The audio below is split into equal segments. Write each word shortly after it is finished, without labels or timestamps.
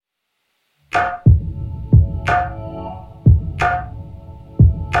Hey,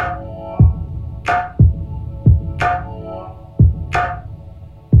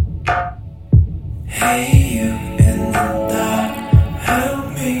 you in the dark, help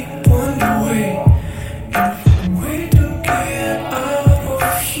me point the way. And way to get out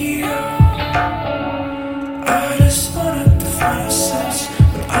of here. I just wanted to find a sense,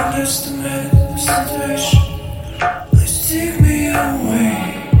 but underestimate the situation. Please take me away,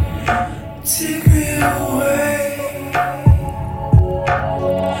 take me away.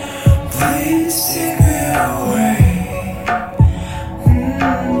 Please take me away.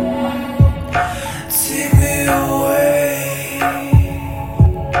 Take me away.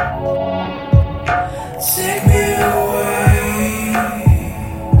 Take me away.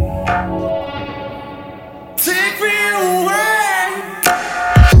 Take me away.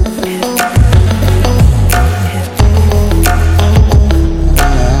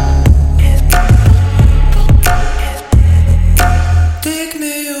 Take me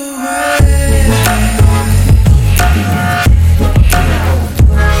away.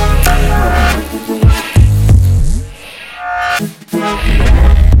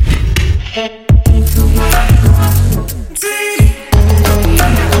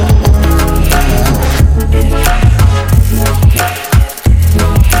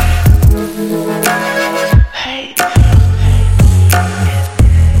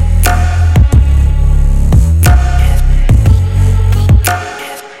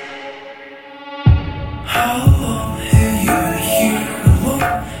 How long have you been here alone?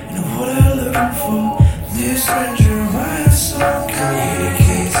 And what are you looking for? This stranger, why is so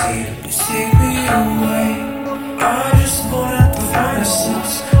communicates here? Please take me away.